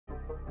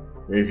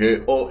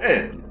Hey all,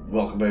 and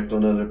welcome back to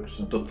another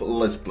episode of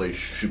Let's Play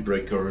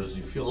ShipBreakers.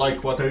 If you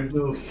like what I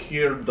do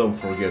here, don't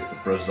forget to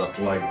press that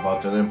like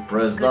button and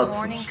press that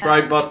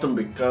subscribe button,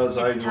 because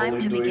I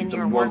only do it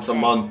once a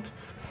month.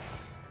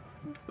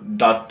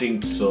 That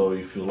thing, so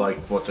if you like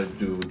what I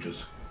do,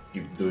 just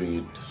keep doing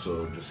it.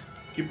 So just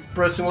keep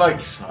pressing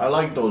likes. I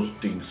like those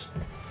things.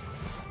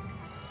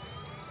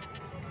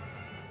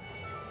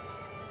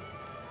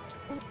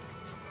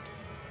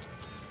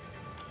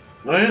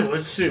 Well,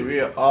 let's see, we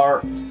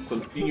are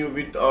continue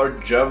with our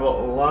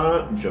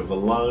javelin,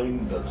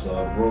 that's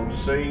a wrong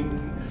saying.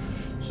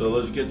 So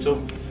let's get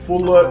some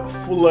full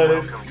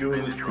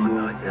fuel.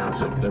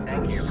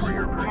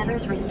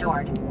 Tethers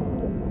restored.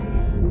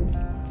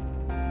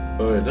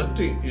 Okay, that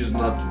thing is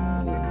not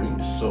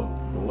moving, so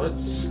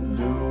let's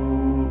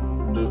do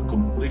the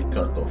complete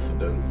cutoff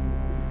then.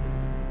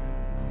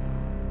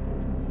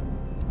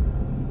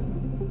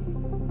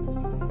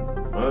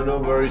 I don't know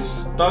where it's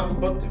stuck,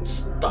 but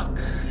it's stuck.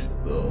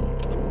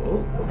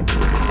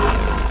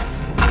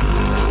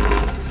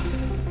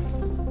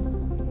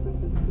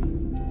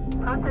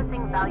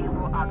 Processing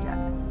valuable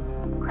object.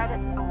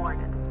 Credits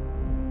awarded.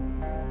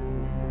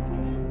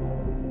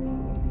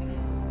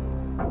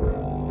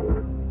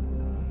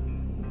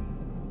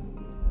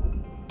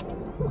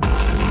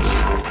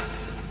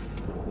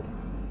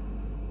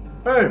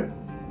 Hey,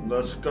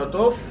 that's cut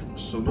off,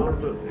 so now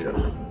the,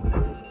 yeah.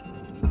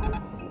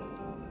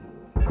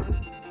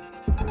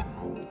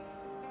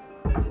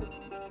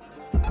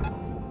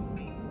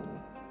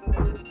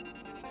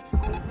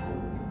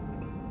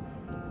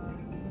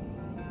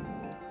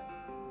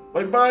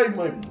 Bye-bye,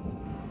 my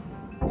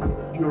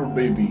pure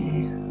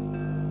baby.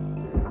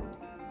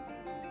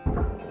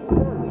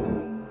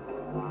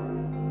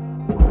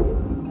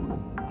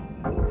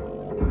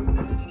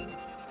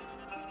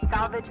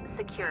 Salvage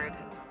secured.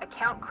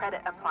 Account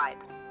credit applied.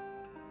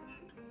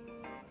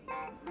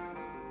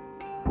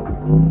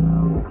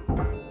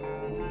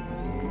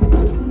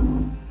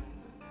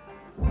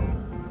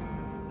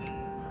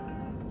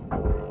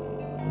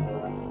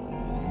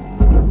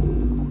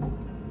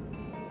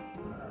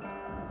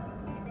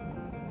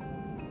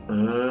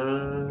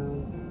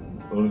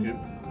 Okay.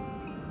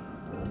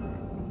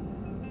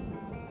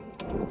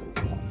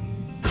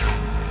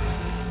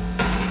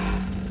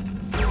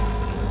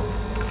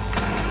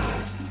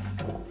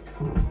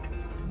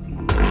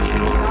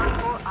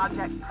 Valuable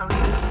object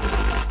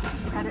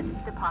processed. Credits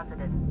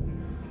deposited.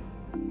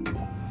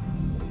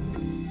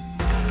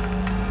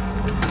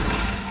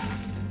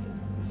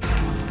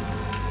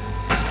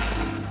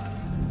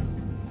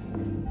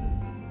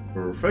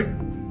 Perfect.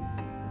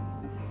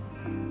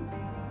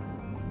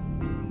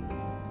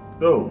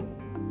 Go.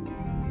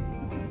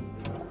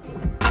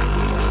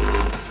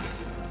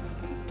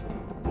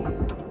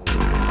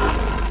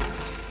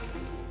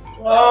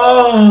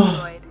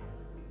 Oh.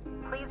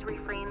 Please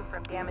refrain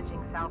from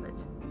damaging salvage.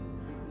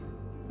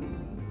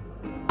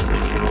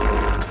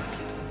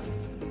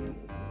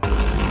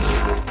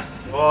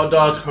 Oh,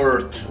 that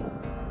hurt.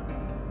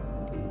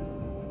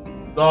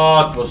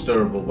 That was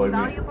terrible by me.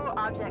 Valuable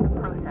object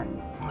processed.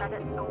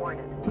 Credits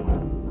awarded.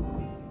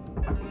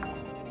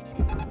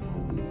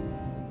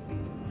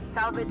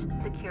 Salvage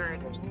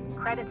secured.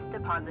 Credits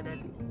deposited.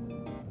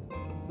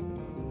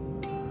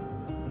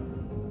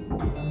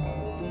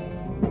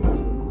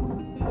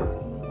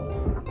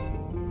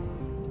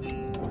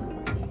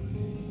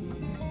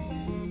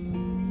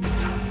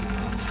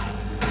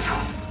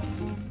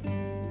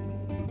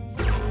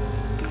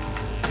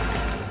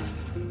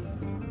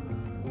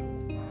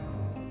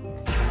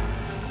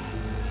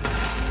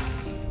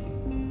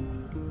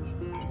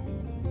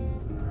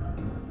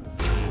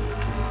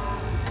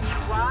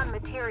 Raw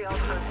material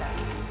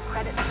processed.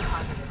 Credits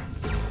deposited.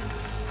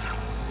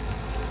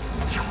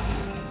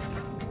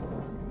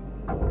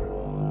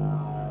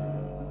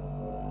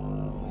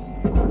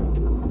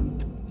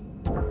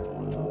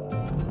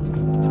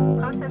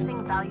 Processing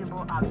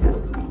valuable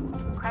objects.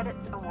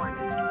 Credits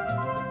awarded.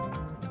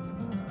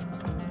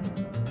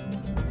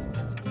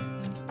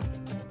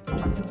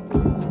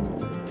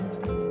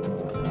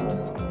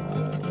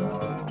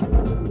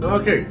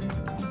 Okay.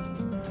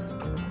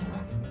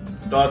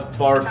 That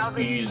part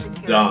Salvage is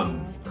secured.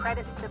 done.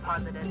 Credits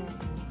deposited.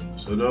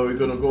 So now we're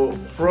gonna go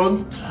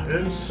front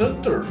and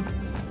center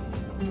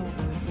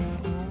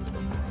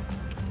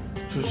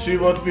to see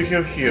what we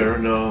have here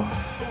now.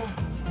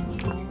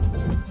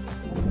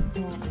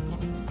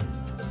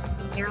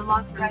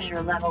 Airlock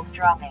pressure levels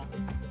dropping.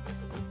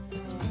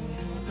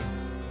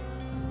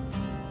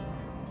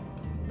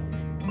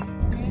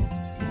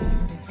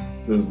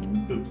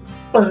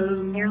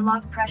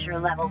 Airlock pressure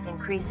levels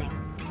increasing.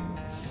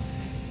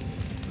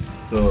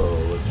 So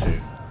let's see.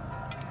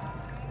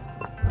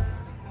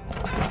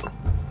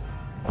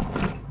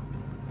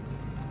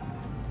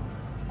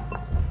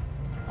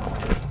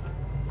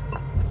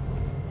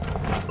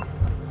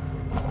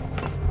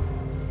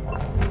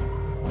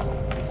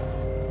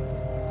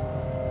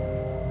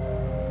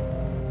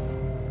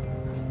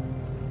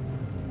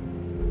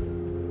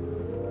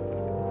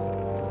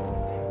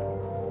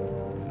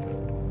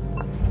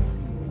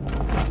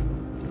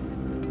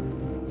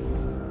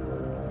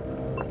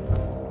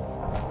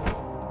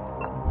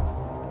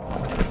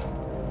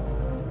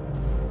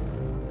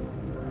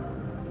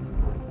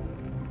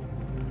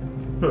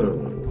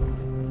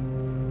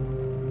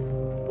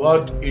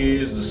 what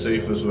is the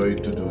safest way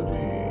to do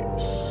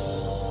this?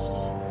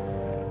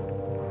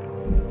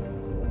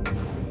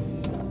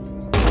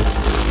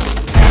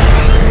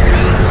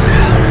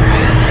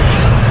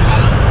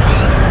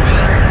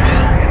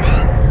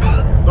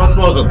 That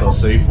wasn't a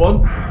safe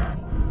one.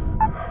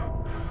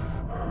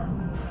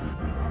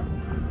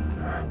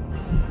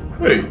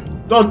 Hey,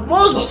 that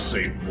was a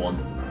safe one.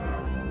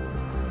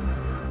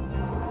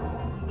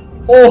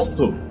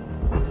 Awesome.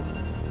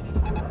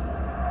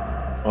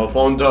 I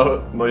found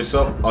out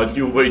myself a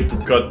new way to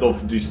cut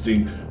off this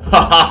thing.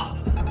 Haha.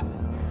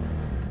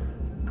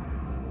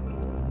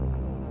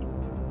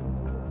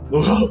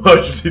 How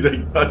much did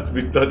I cut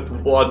with that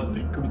one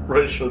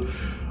decompression?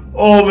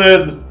 Oh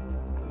man,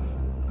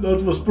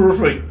 that was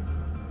perfect.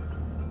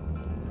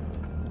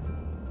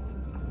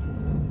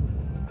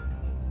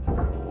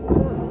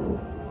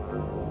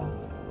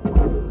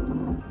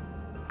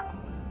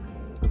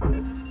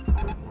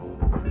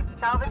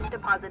 Salvage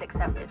deposit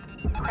accepted.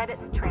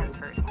 Credits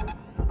transferred.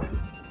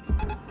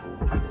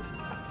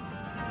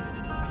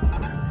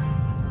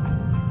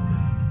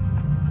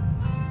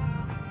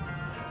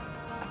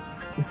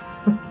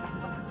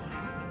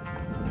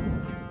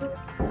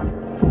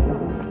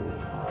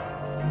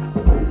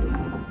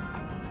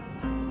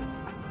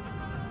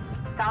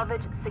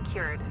 Salvage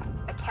secured.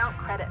 Account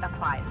credit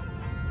applied.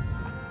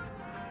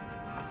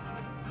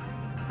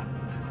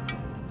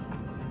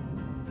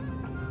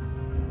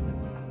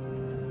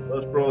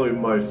 That's probably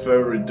my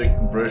favorite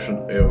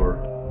decompression ever.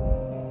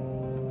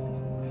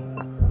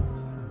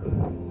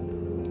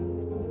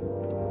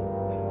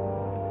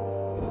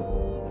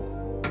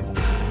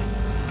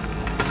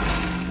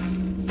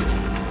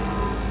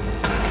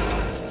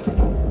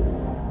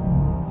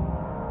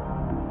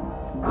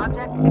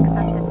 Object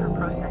accepted for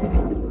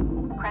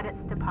processing.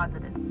 Credits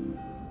deposited.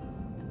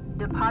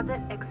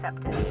 Deposit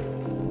accepted.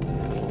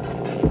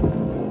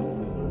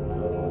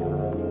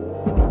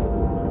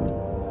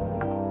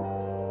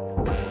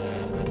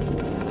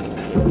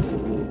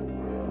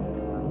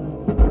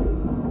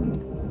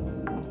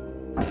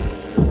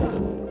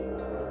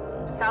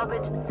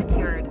 Salvage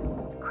secured.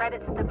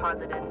 Credits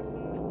deposited.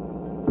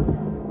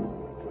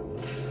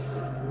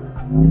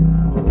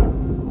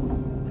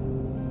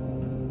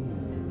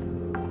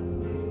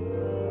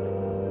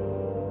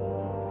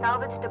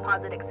 Salvage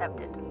deposit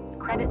accepted.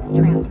 Credits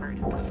transferred.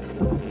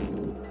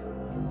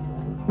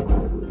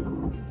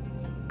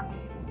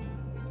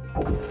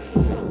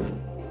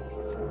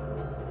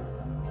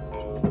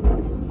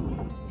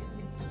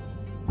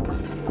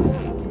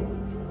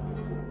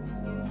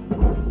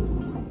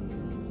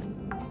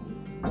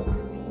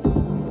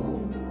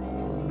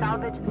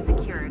 Salvage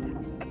secured.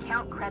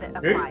 Account credit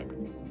applied.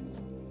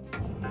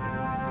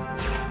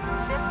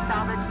 Ship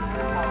salvage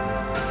default.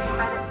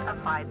 Credits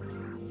applied.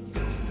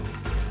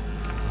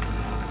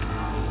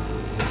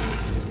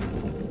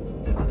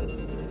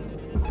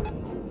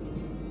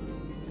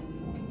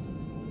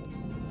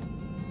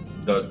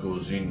 That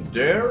goes in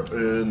there,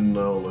 and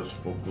now let's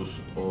focus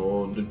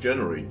on the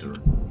generator.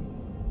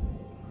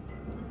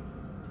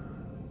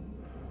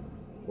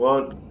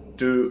 1,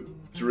 2,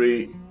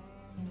 3,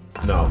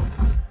 now.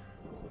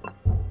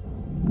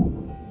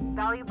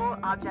 Valuable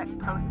object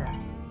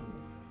processed.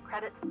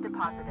 Credits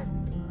deposited.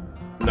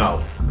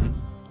 Now.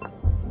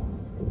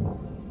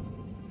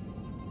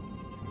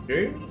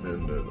 Okay,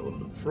 and then on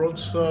the front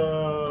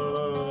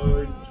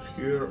side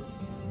here.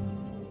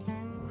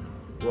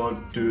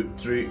 1, 2,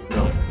 3,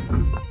 now.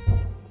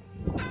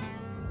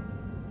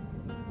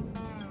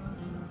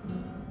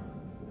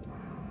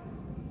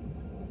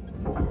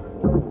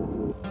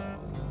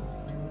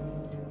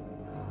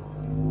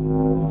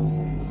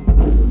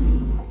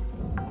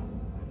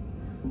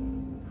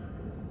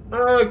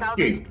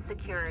 Okay. Salvage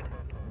secured.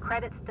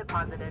 Credits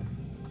deposited.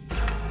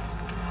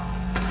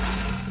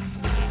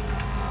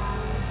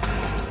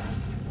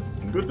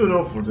 Good to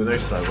know for the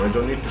next time. I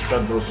don't need to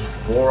cut those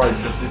 4, I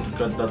just need to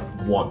cut that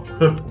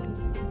 1.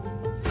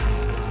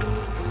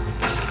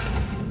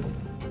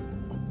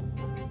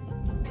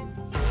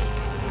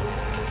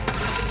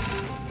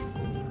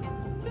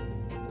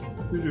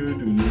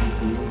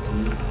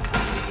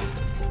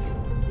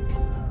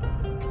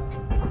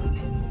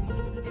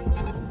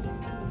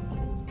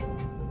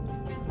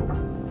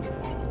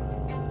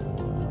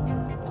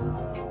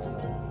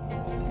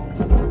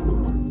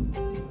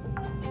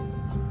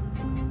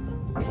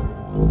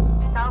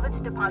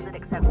 Salvage deposit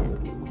accepted.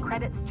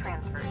 Credits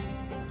transferred.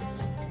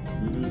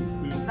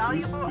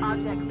 Valuable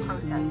objects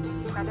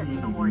processed.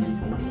 Credits awarded.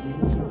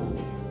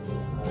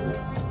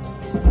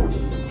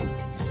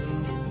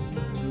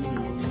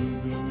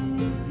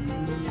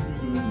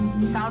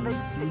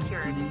 Salvage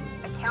secured.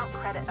 Account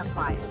credit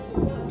applied.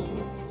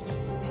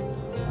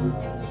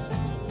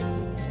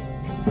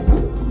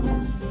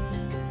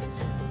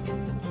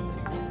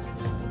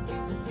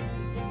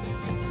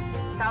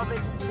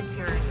 Salvage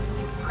secured.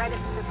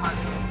 Credits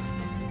deposited.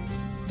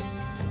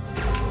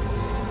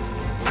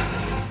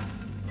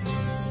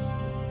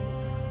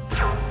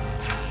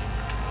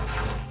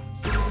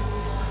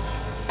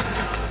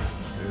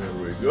 There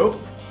we go.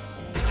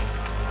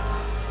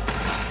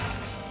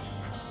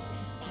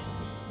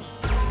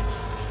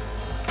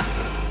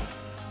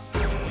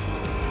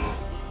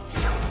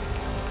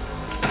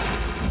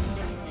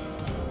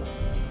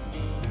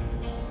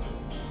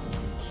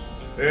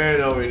 And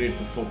now we need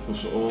to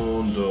focus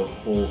on the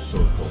whole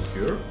circle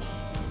here.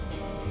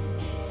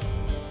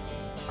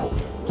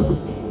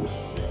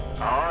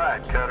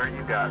 Alright, Cutter,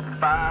 you got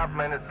 5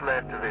 minutes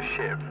left of this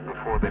shift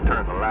before they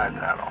turn the lights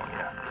out on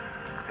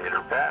you.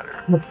 Pitter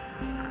patter.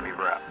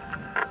 Lever out.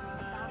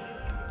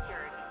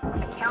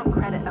 Secured. Account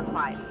credit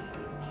applied.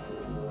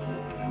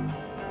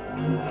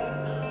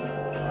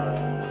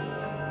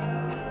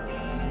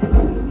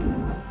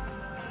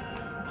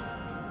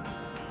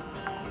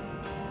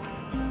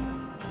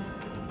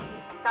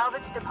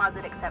 Salvage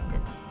deposit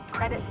accepted.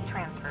 Credits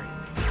transferred.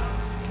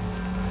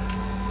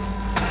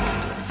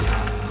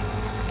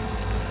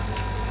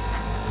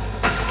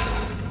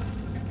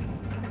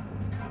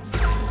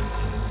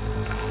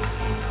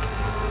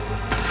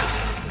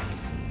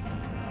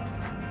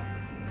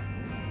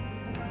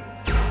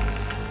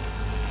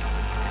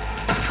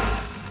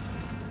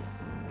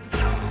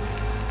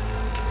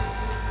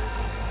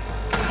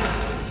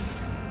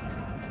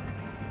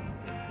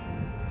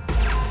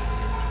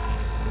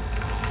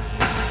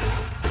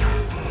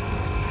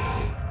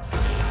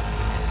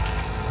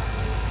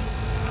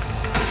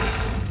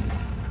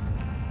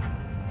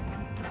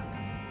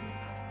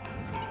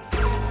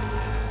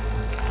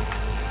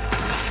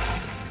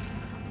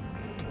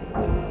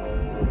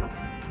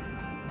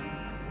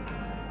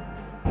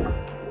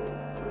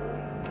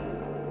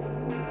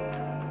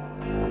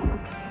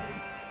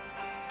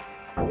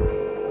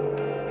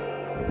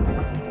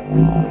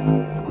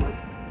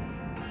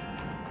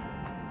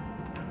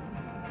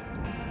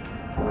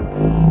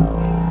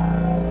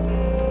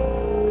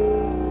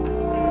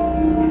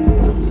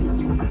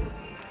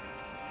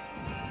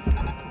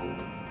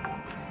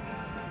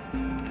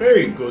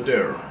 Hey, go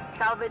there.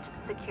 Salvage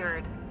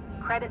secured.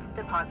 Credits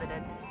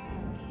deposited.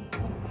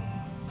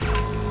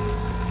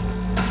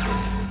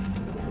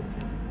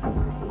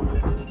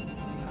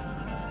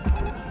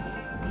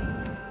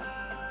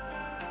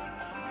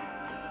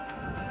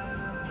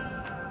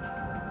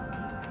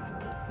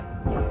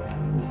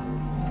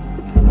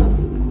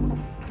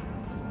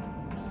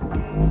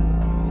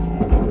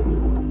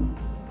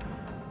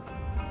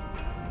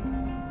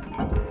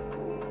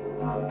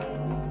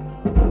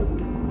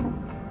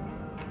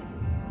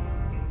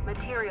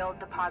 Material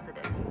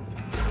deposited.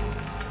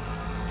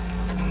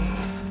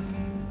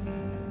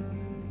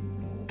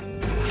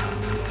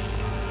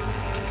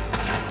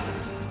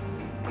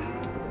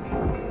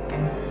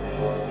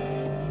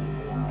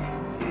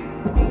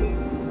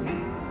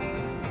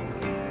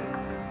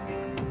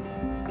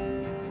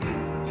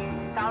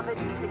 Salvage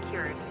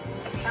secured.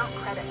 Account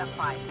credit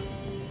applied.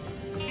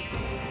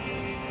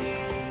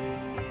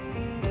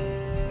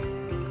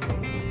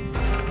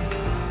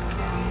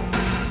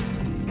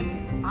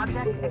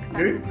 Object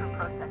accepted for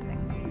processing.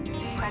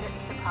 Credits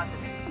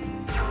deposited.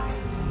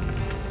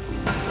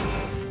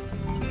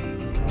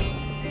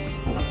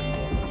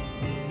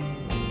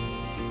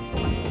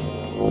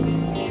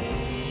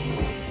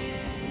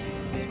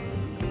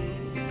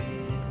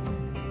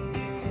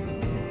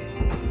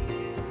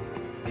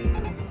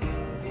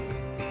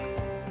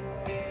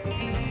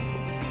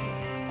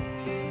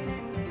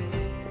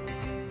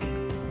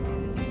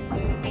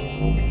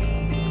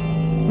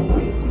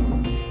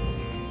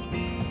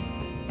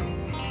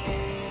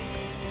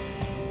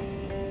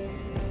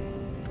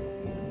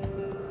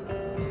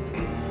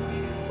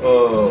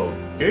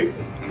 Okay.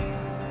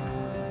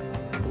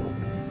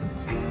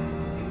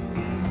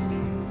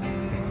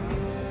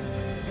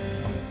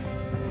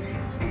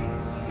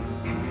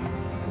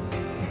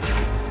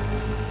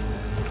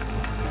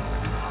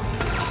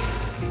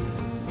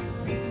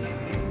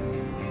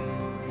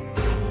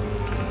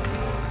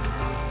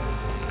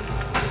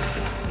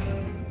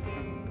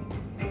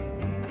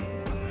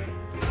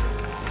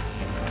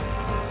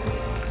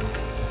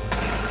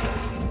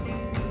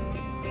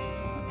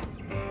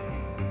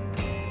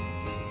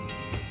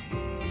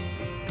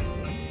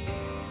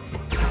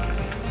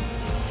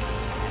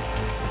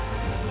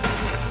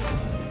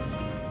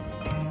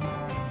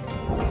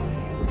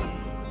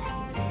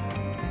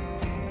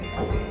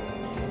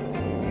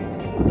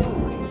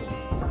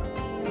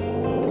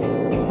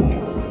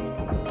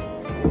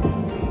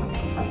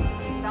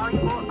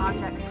 Valuable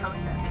objects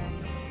processed.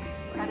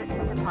 Credits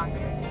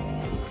deposited.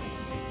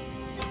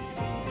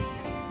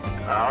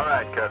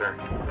 Alright, Cutter,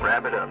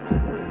 wrap it up.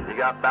 You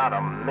got about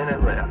a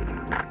minute left.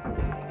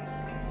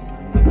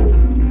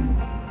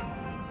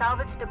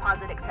 Salvage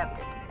deposit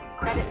accepted.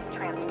 Credits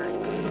transferred.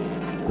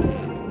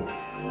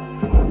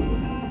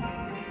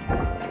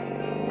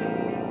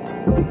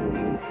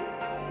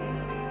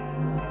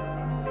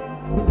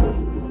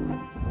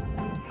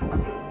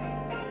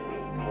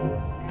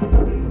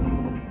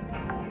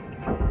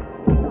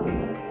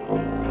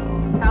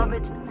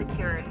 Salvage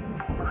secured.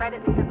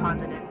 Credits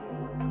deposited.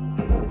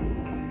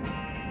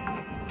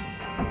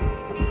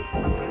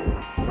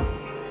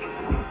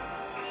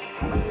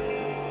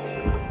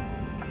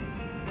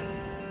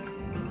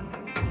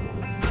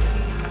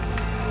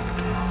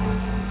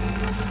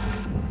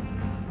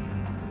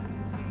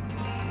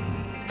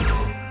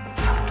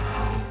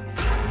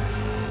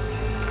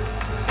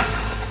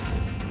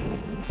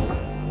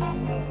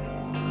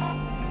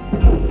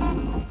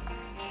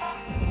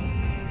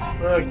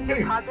 Okay.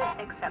 Deposit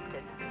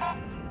accepted.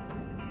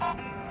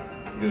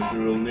 Guess we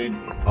will need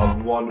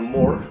one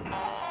more.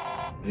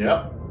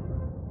 Yeah.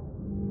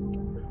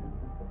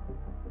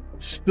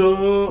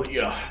 So,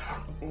 yeah.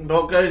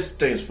 Well, guys,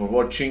 thanks for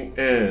watching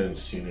and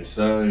see you next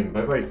time.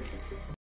 Bye bye.